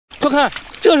看，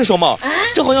这是什么？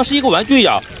这好像是一个玩具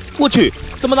呀！我去，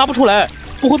怎么拿不出来？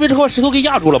不会被这块石头给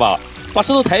压住了吧？把石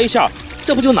头抬一下，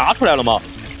这不就拿出来了吗？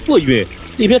我晕，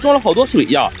里面装了好多水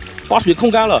呀！把水控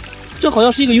干了，这好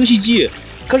像是一个游戏机，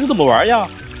可是怎么玩呀？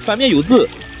反面有字，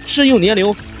适用年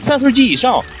龄3岁及以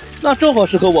上，那正好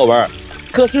适合我玩。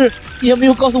可是也没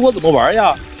有告诉我怎么玩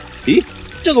呀？咦，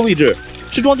这个位置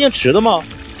是装电池的吗？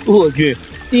我晕，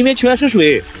里面全是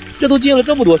水，这都进了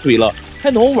这么多水了，还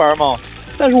能玩吗？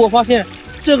但是我发现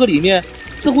这个里面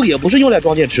似乎也不是用来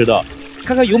装电池的，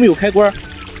看看有没有开关。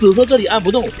紫色这里按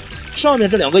不动，上面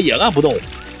这2个也按不动，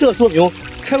这说明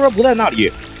开关不在那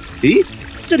里。诶，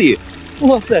这里，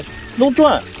哇塞，能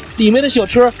转，里面的小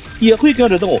车也会跟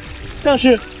着动，但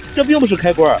是这并不是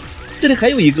开关，这里还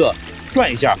有一个，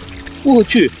转一下，我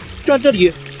去，转这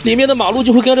里，里面的马路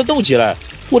就会跟着动起来。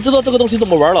我知道这个东西怎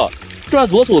么玩了，转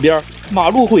左手边，马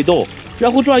路会动，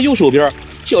然后转右手边，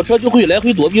小车就会来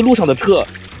回躲避路上的车，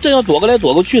这样躲过来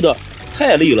躲过去的，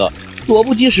太累了，躲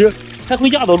不及时还会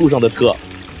压到路上的车。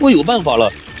我有办法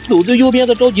了，走最右边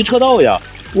的着急车道呀，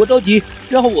我着急，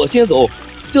然后我先走，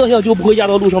这样就不会压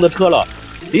到路上的车了。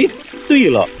诶，对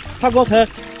了，他刚才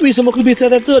为什么会被塞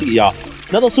在这里呀？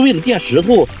难道是为了垫石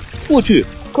头？我去，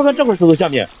快看这块石头下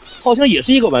面，好像也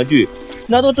是一个玩具。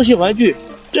难道这些玩具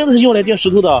真的是用来垫石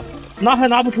头的？拿还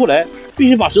拿不出来，必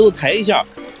须把石头抬一下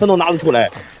才能拿得出来。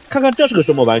看看这是个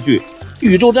什么玩具？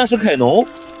宇宙战士凯农，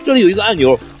这里有一个按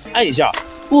钮，按一下，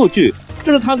我去，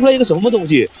这是弹出来一个什么东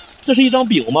西？这是一张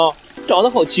饼吗？长得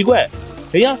好奇怪。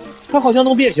哎呀，它好像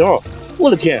能变形，我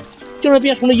的天，竟然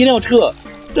变成了一辆车，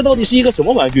这到底是一个什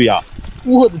么玩具呀？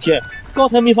我的天，刚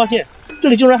才没发现这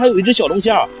里竟然还有一只小龙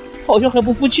虾，好像还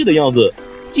不服气的样子。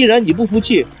既然你不服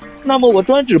气，那么我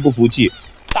专治不服气，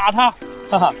打它！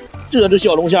哈哈，这只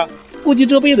小龙虾估计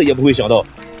这辈子也不会想到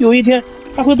有一天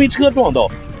它会被车撞到。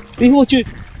哎呦我去，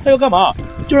它要干嘛？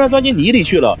居然钻进泥里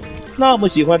去了！那么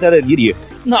喜欢待在泥里，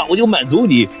那我就满足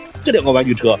你。这2个玩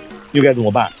具车又该怎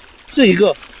么办？这一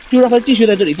个就让它继续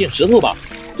在这里垫石头吧，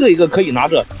这一个可以拿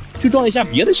着去撞一下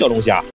别的小龙虾。